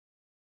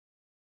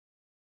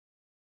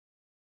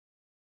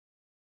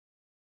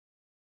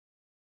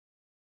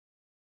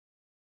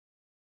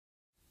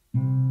Wise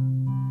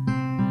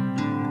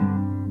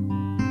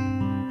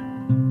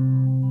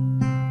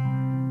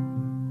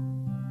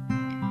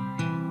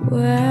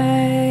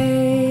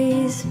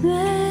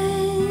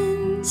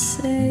men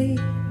say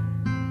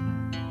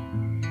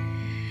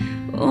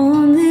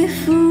only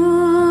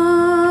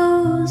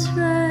fools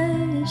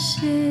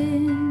rush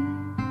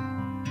in,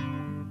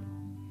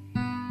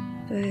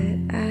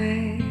 but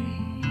I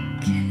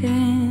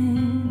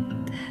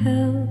can't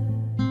help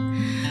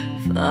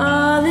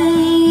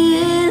falling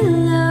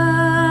in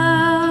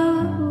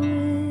love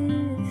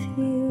with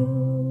you.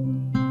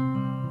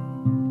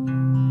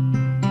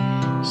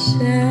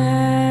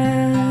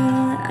 Shall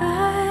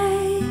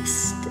I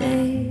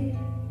stay?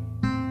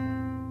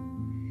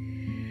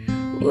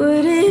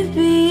 Would it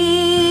be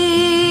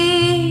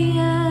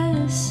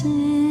a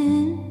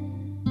sin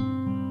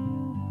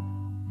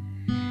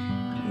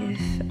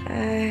if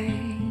I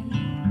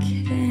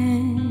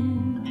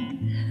can't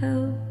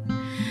help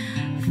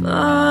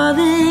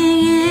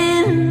falling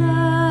in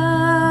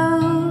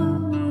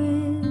love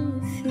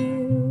with you?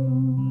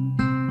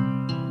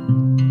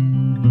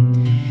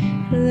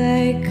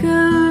 Like a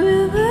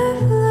river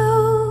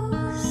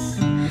flows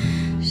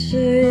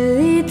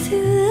surely to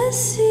the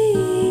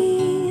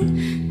sea,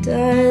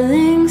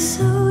 darling,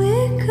 so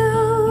it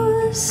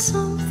goes.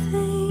 Some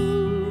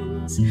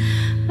things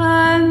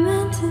are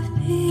meant to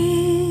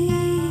be.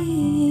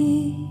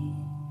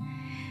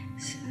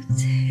 So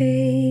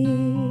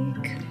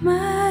take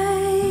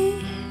my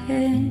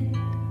hand,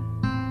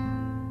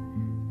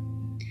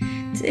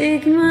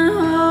 take my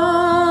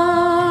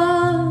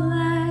whole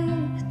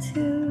life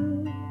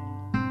too,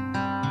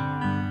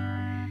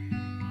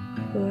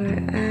 for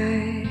I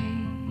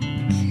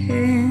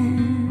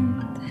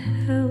can't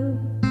help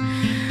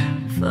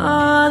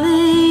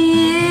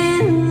falling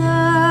in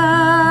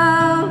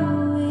love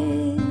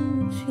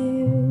with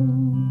you.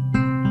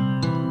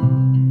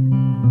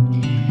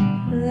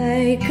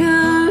 Like a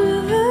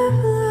river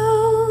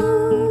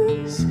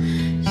flows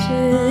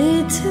surely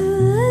to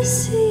the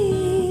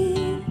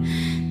sea,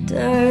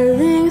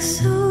 darling,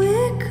 so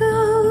it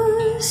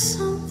goes.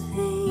 Some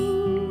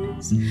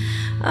things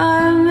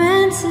are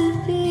meant to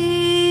be.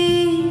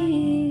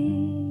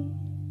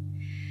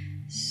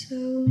 So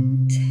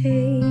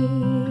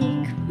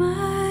take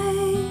my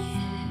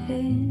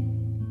hand,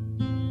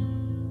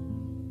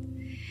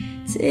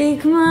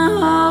 take my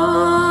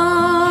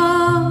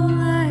whole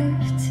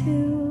life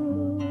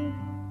too,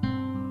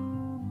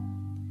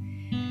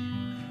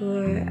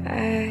 for I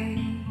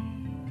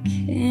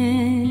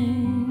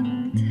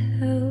can't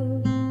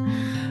help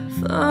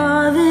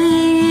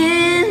falling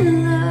in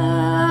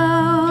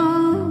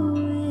love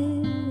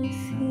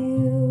with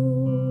you,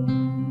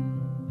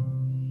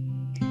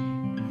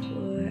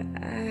 for I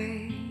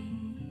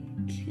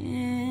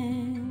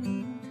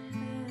can't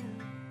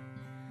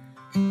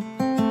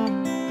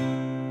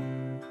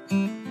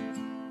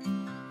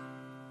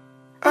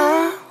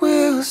I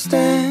will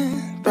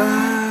stand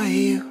by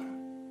you,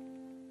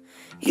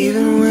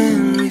 even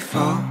when we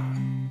fall.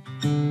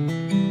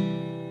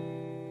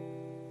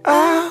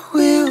 I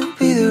will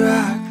be the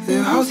rock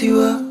that holds you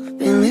up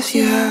and lifts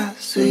you high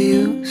so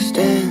you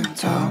stand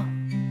tall.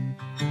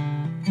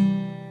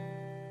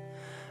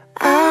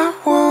 I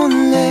won't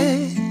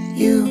let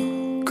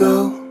you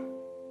go,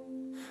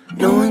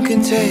 no one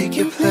can take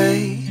your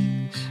place.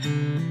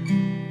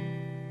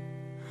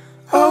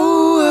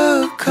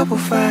 Oh, a couple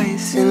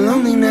fights and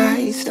lonely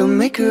nights don't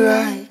make it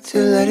right to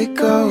let it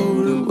go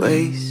to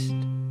waste.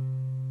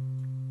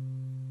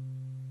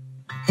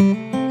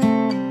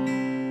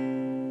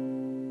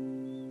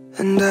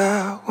 And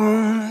I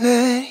won't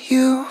let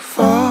you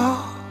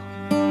fall,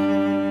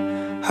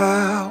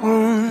 I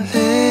won't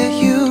let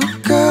you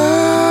go.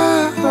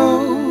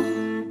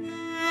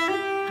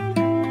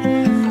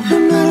 No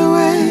matter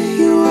where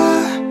you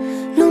are,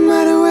 no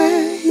matter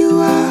where you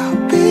are,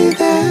 I'll be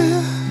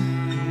there.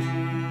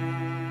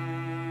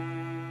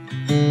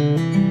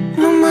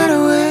 No matter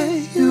where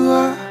you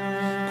are,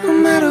 no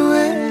matter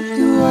where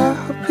you are,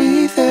 I'll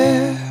be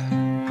there.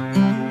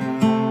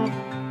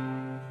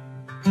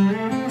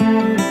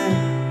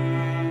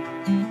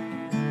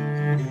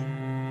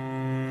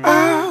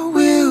 I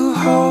will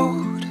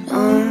hold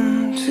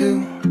on to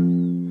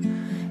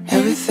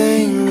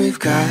everything we've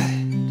got.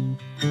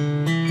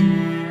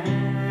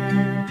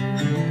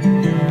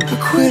 A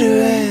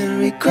quitter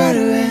and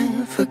regretter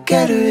and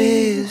forgetter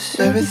is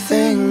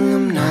everything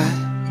I'm not.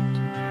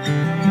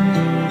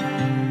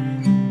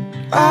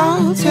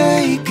 I'll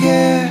take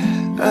care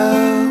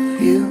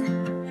of you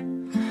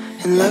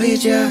and love you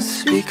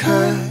just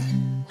because.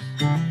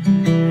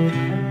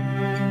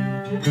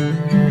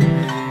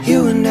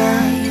 You and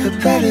I are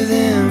better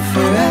than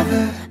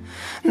forever.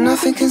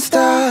 Nothing can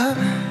stop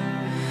us.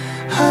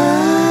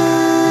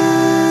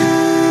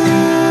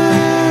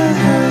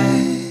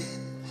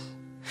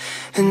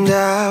 And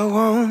I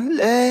won't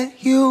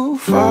let you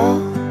fall,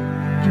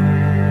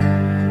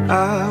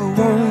 I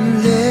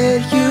won't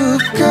let you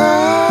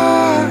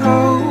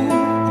go.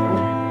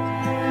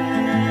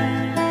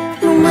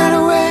 No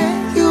matter where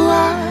you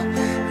are,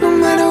 no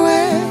matter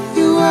where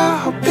you are,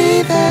 I'll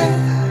be there.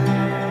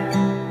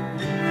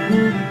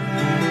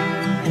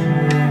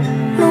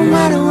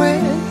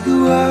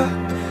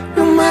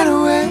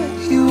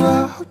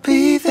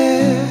 be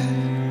there.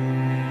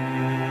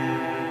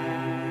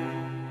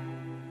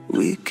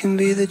 We can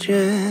be the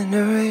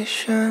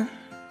generation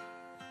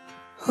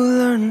who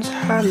learns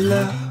how to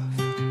love.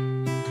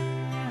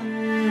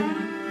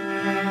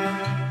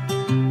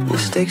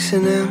 Mistakes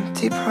and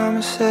empty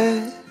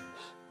promises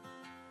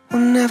will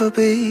never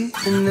be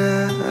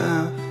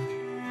enough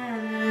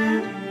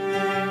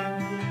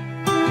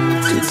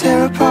to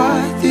tear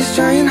apart these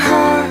giant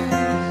hearts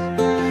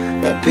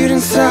that beat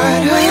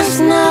inside us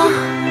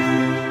now.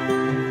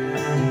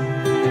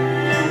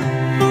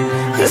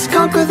 Let's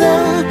conquer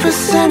the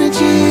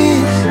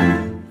percentages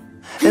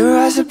and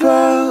rise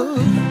above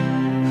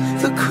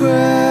the crowd.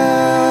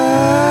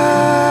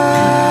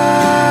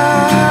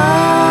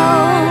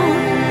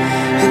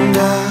 And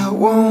I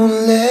won't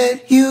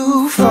let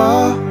you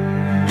fall.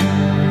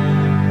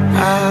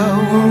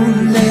 I won't